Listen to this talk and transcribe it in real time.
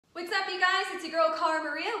you guys? It's your girl Cara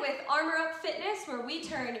Maria with Armor Up Fitness, where we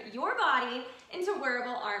turn your body into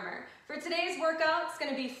wearable armor. For today's workout, it's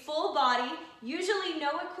going to be full body, usually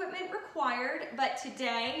no equipment required, but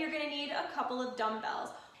today you're going to need a couple of dumbbells.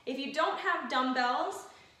 If you don't have dumbbells,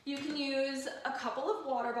 you can use a couple of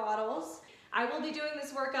water bottles. I will be doing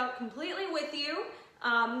this workout completely with you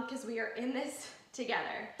because we are in this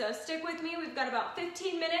together. So stick with me. We've got about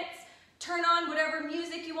 15 minutes. Turn on whatever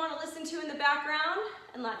music you want to listen to in the background,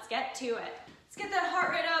 and let's get to it. Let's get that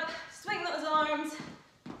heart rate up, swing those arms.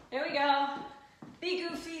 There we go. Be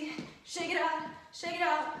goofy, shake it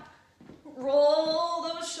out. Roll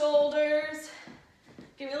those shoulders.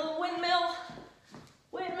 Give me a little windmill.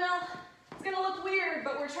 It's gonna look weird,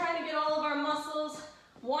 but we're trying to get all of our muscles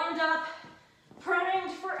warmed up,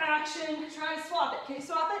 primed for action. Try and swap it. Can you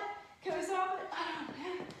swap it? Can we swap it? I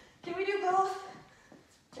don't know. Can we do both?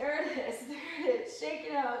 There it is, shake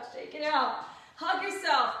it out. Hug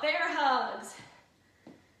yourself, bear hugs.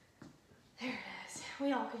 There it is.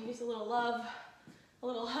 We all could use a little love, a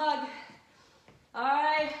little hug. All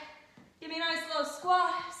right, give me a nice little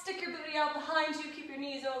squat. Stick your booty out behind you, keep your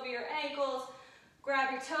knees over your ankles.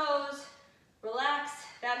 Grab your toes, relax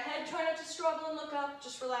that head. Try not to struggle and look up,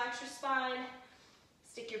 just relax your spine.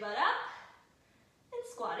 Stick your butt up and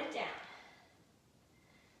squat it down.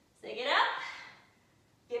 Stick it up.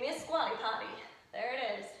 Give me a squatty potty. There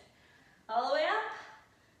it is. All the way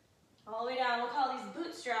up, all the way down. We'll call these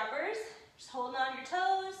bootstrappers. Just holding on your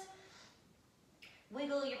toes.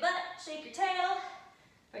 Wiggle your butt, shake your tail.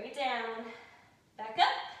 Bring it down. Back up.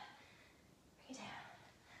 Bring it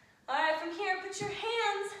down. All right, from here, put your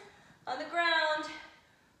hands on the ground.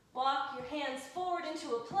 Walk your hands forward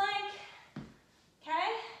into a plank.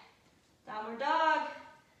 Okay? Downward dog.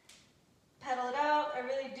 Pedal it out. I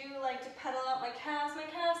really do like to pedal out my calves. My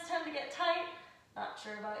calves tend to get tight. Not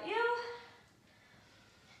sure about you.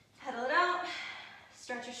 Pedal it out.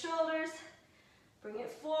 Stretch your shoulders. Bring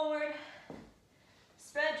it forward.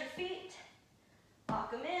 Spread your feet. Walk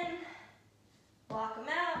them in. Walk them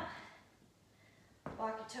out.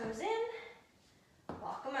 Walk your toes in.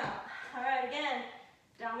 Walk them out. All right, again.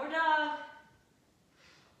 Downward dog.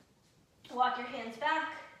 Walk your hands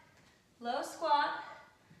back. Low squat.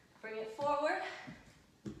 Bring it forward,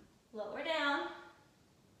 lower down,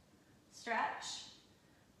 stretch,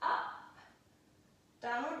 up,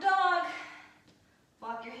 downward dog,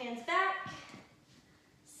 walk your hands back,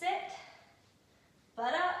 sit,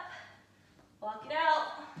 butt up, walk it out,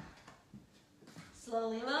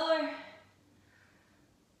 slowly lower,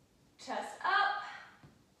 chest up,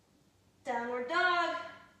 downward dog,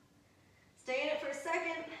 stay in it for a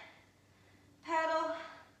second, paddle,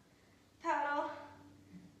 paddle,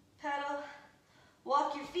 pedal,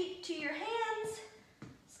 walk your feet to your hands,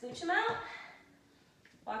 scooch them out,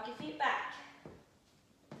 walk your feet back.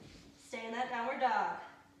 Stay in that downward dog.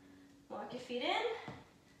 Walk your feet in.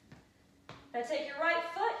 Now take your right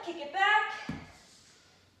foot, kick it back. You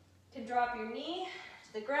can drop your knee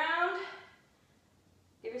to the ground.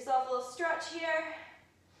 Give yourself a little stretch here.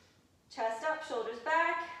 Chest up, shoulders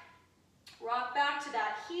back. Rock back to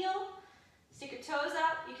that heel. Stick your toes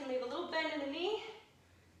out. You can leave a little bend in the knee.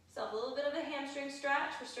 So a little bit of a hamstring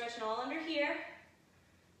stretch. We're stretching all under here.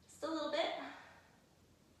 Just a little bit.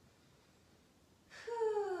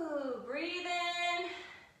 Whew, breathe in.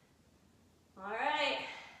 All right.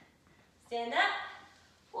 Stand up.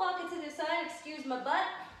 Walk it to the side. Excuse my butt.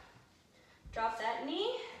 Drop that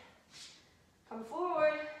knee. Come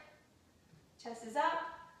forward. Chest is up.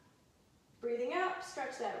 Breathing out.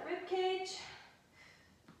 Stretch that rib cage.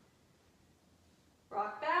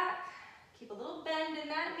 Rock back. Keep a little bend in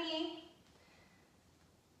that knee.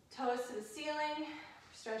 Toes to the ceiling. We're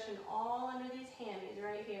stretching all under these hammies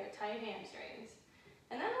right here, tight hamstrings.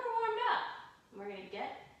 And then we're warmed up. We're going to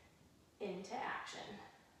get into action.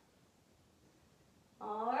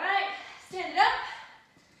 All right, stand it up.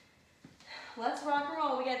 Let's rock and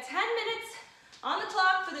roll. We got 10 minutes on the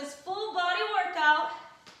clock for this full body workout.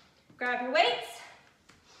 Grab your weights.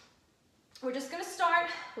 We're just going to start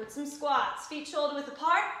with some squats. Feet shoulder width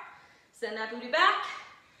apart. Send that booty back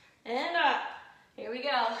and up. Here we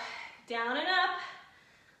go. Down and up.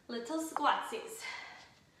 Little squatsies.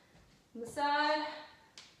 On the side.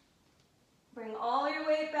 Bring all your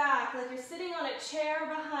weight back like you're sitting on a chair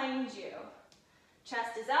behind you.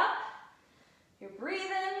 Chest is up. You're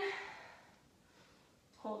breathing.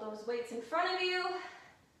 Hold those weights in front of you.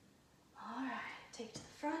 All right. Take it to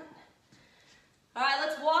the front. All right,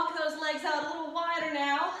 let's walk those legs out a little wider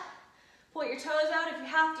now. Point your toes out if you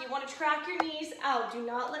have to. You want to track your knees out. Do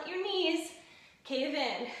not let your knees cave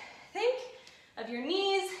in. Think of your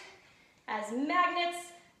knees as magnets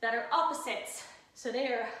that are opposites. So they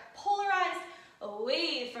are polarized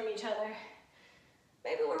away from each other.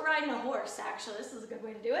 Maybe we're riding a horse, actually. This is a good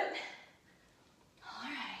way to do it. All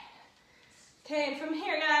right. Okay, and from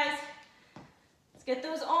here, guys, let's get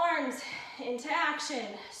those arms into action.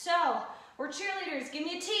 So, we're cheerleaders. Give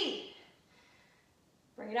me a T.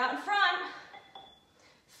 Bring it out in front.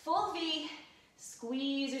 Full V.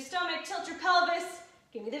 Squeeze your stomach, tilt your pelvis.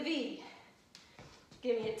 Give me the V.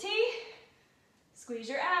 Give me a T. Squeeze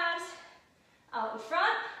your abs. Out in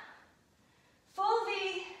front. Full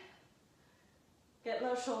V. Getting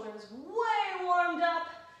those shoulders way warmed up.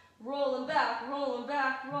 Rolling back, rolling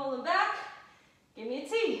back, rolling back. Give me a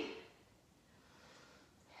T.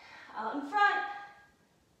 Out in front.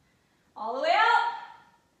 All the way out.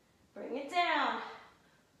 Bring it down.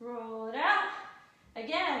 Roll it out.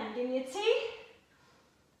 Again, give me a T.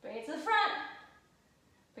 Bring it to the front.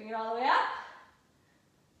 Bring it all the way up.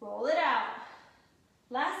 Roll it out.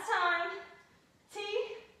 Last time. T.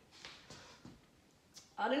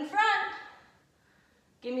 Out in front.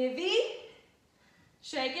 Give me a V.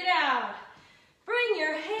 Shake it out. Bring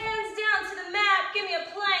your hands down to the mat. Give me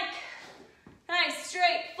a plank. Nice,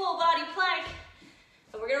 straight, full body plank.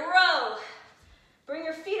 And we're gonna row. Bring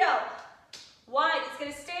your feet out wide. It's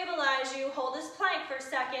gonna stabilize you. Hold this plank for a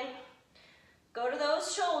second. Go to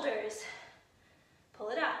those shoulders. Pull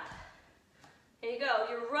it up. There you go,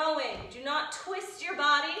 you're rowing. Do not twist your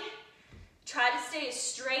body. Try to stay as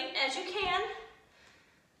straight as you can.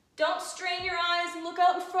 Don't strain your eyes and look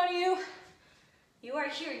out in front of you. You are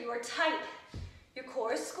here, you are tight. Your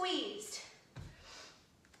core is squeezed.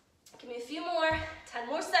 Give me a few more, 10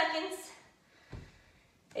 more seconds.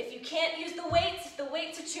 If you can't use the weights, if the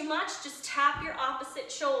weights are too much, just tap your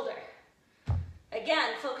opposite shoulder.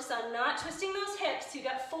 Again, focus on not twisting those hips. You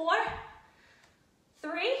got 4,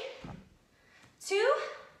 3, 2,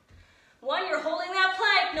 1. You're holding that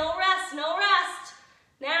plank, no rest, no rest.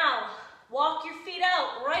 Now, walk your feet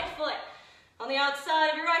out, right foot on the outside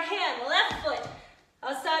of your right hand, left foot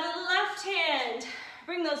outside of the left hand.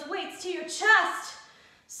 Bring those weights to your chest.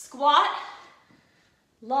 Squat,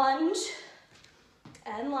 lunge,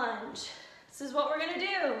 and lunge. This is what we're gonna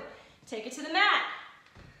do. Take it to the mat.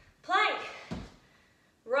 Plank,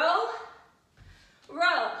 row,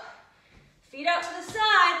 row. Feet out to the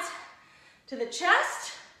sides, to the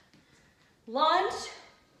chest, lunge,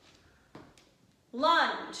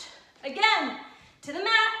 lunge. Again, to the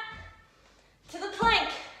mat, to the plank,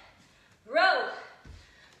 row,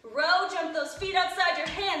 row. Jump those feet outside your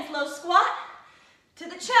hands, low squat, to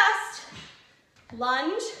the chest,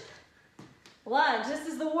 lunge, lunge. This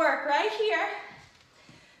is the work right here.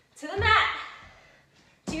 To the mat,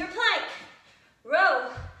 to your plank,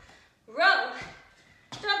 row, row.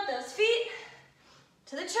 Jump those feet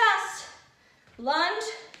to the chest, lunge,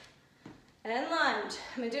 and lunge.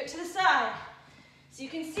 I'm gonna do it to the side. So you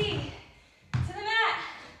can see, to the mat,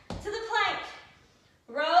 to the plank,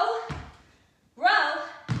 row, row.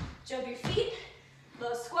 Jump your feet,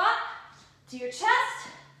 low squat, to your chest,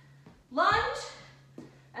 lunge,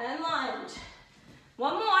 and lunge.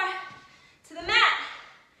 One more, to the mat,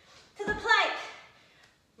 to the plank,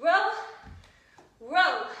 row,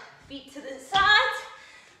 row. Feet to the sides,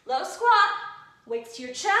 low squat, weights to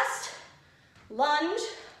your chest, lunge,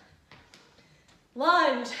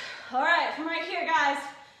 lunge. All right, from right here, guys,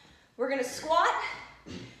 we're gonna squat,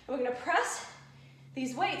 and we're gonna press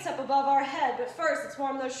these weights up above our head, but first, let's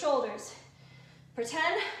warm those shoulders.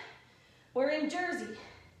 Pretend we're in Jersey.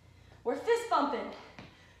 We're fist bumping.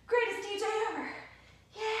 Greatest DJ ever.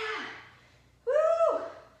 Yeah. Woo.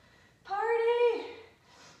 Party.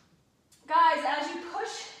 Guys, as you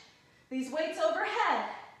push these weights overhead,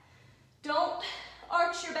 don't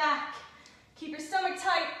arch your back. Keep your stomach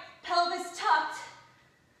tight, pelvis tucked,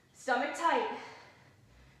 stomach tight,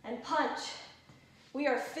 and punch. We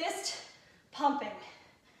are fist pumping.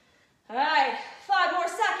 All right, 5 more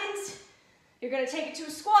seconds. You're gonna take it to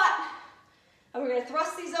a squat, and we're gonna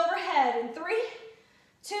thrust these overhead in 3,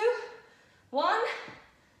 2, 1.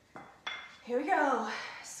 Here we go.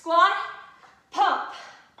 Squat, pump.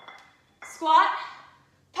 Squat,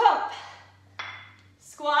 pump.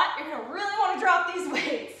 Squat, you're gonna really wanna drop these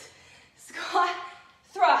weights. Squat,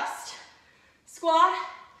 thrust. Squat,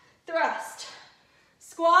 thrust.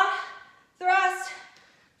 Squat, thrust.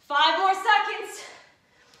 5 more seconds.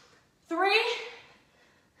 3,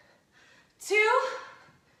 2,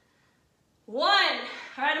 1. All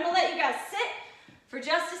right, I'm gonna let you guys sit for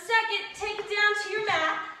just a second. Take it down to your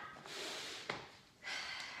mat.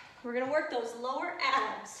 We're gonna work those lower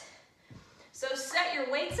abs. So set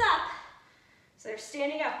your weights up so they're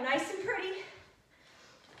standing up nice and pretty.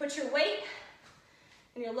 Put your weight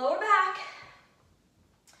in your lower back.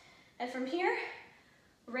 And from here,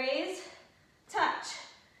 raise, touch,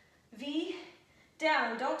 V,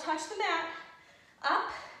 down. Don't touch the mat. Up,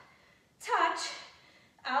 touch,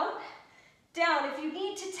 out, down. If you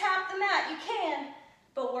need to tap the mat, you can,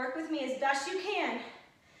 but work with me as best you can,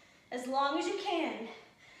 as long as you can.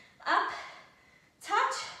 Up,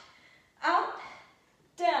 touch, out,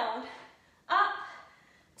 down. Up,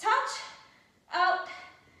 touch, out,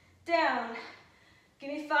 down. Give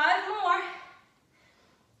me 5 more.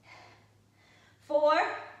 4,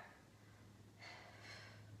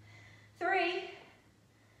 3,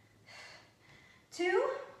 2,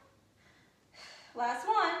 last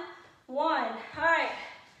one, 1. All right,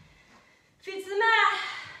 feet to the mat.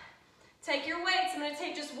 Take your weights. I'm going to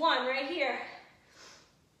take just one right here.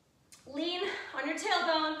 Lean on your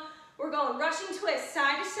tailbone. We're going rushing twist,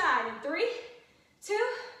 side to side. In 3, 2,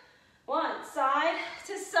 1. Side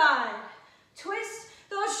to side. Twist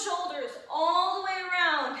those shoulders all the way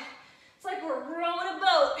around. It's like we're rowing a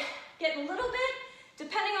boat. Getting a little bit,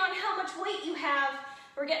 depending on how much weight you have.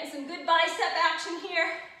 We're getting some good bicep action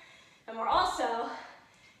here. And we're also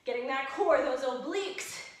getting that core, those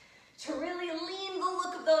obliques, to really lean the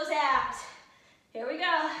look of those abs. Here we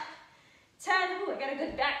go. 10. Ooh, I got a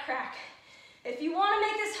good back crack. If you want to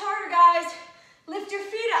make this harder, guys, lift your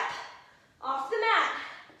feet up off the mat.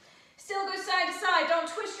 Still go side to side. Don't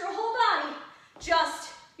twist your whole body,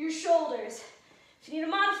 just your shoulders. If you need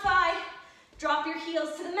to modify, drop your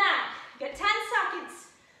heels to the mat. You got 10 seconds.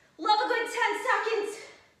 Love a good 10 seconds.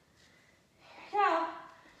 Here we go.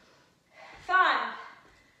 5,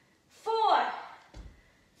 4,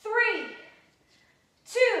 3,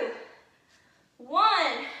 2,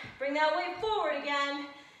 1. Bring that weight forward again.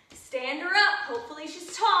 Stand her up. Hopefully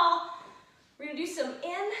she's tall. We're going to do some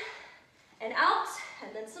in and out,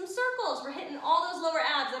 and then some circles. We're hitting all those lower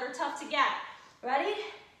abs that are tough to get. Ready?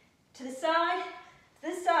 To the side, to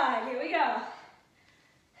the side. Here we go.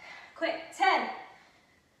 Quick. 10,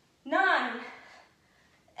 9,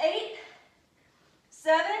 8,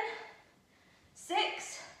 7,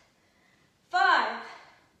 6, 5,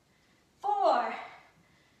 4,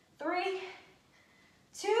 3,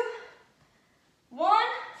 2, 1.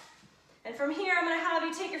 And from here, I'm going to have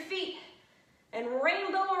you take your feet and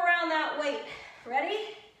rainbow around that weight. Ready?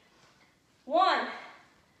 1,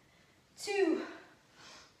 2,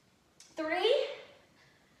 3,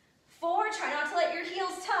 4. Try not to let your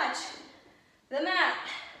heels touch the mat.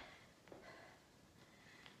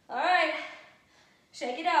 All right.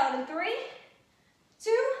 Shake it out in 3,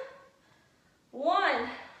 2, 1. Woohoo!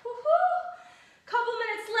 Couple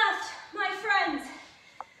minutes left, my friends.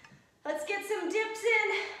 Let's get some dips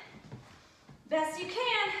in. Best you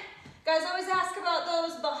can. Guys always ask about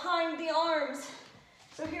those behind the arms.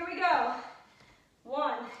 So here we go.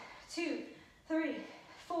 1, 2, 3,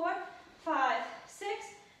 4, 5, 6,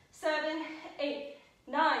 7, 8,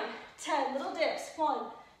 9, 10. Little dips. 1,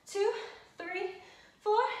 2, 3,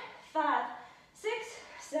 4, 5, 6,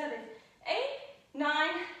 7, 8, 9,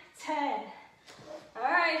 10. All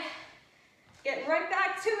right. Getting right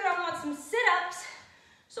back to it. I want some sit-ups.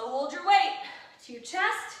 So hold your weight to your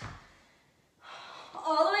chest.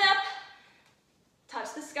 All the way up.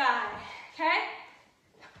 Touch the sky. Okay?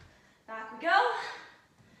 Back we go.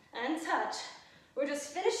 And touch. We're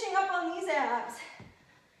just finishing up on these abs.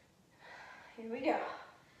 Here we go.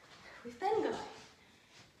 We've been going.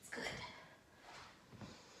 It's good.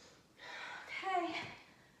 Okay.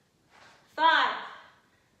 5,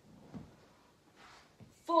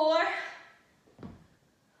 4,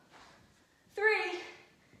 3,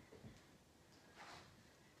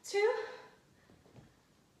 2,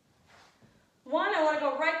 1. I want to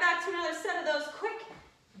go right back to another set of those quick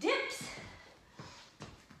dips.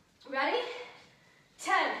 Ready?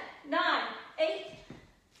 10, 9, 8,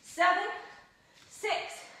 7, 6,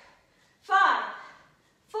 5,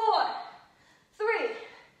 4, 3,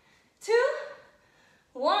 2,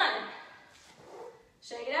 1.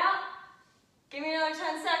 Shake it out. Give me another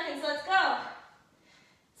 10 seconds. Let's go.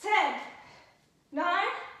 10, 9,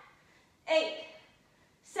 8,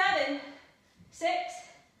 7, 6.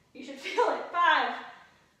 You should feel it. 5,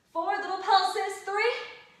 4. Little pulses. 3,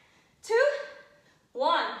 2,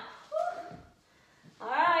 1. Woo. All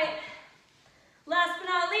right. Last but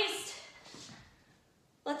not least,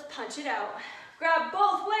 let's punch it out. Grab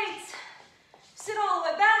both weights. Sit all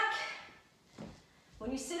the way back.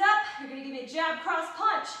 When you sit up, you're going to give me a jab cross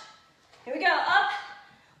punch. Here we go. Up.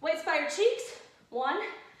 Weights by your cheeks. 1,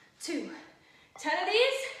 2. 10 of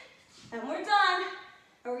these, and we're done.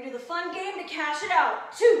 And we're going to do the fun game to cash it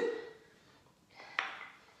out. 2,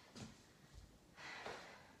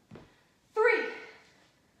 3.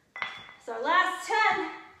 So our last 10.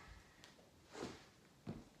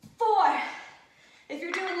 4. If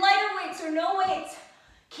you're doing weights or no weights.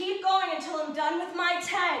 Keep going until I'm done with my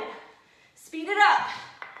 10. Speed it up.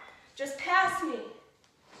 Just pass me.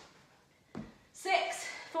 6.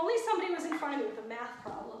 If only somebody was in front of me with a math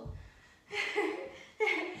problem.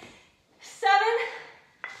 7.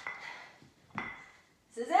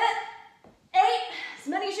 This is it. 8. As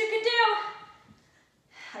many as you can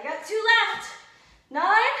do. I got 2 left. 9.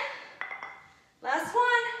 Last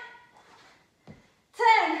one.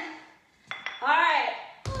 10. All right.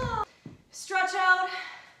 Stretch out.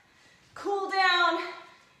 Cool down.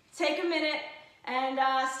 Take a minute and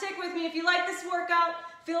stick with me. If you like this workout,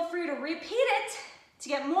 feel free to repeat it to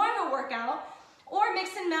get more of a workout or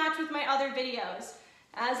mix and match with my other videos.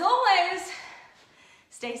 As always,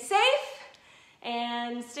 stay safe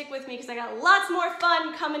and stick with me because I got lots more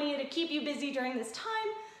fun coming to you to keep you busy during this time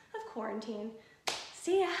of quarantine.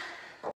 See ya.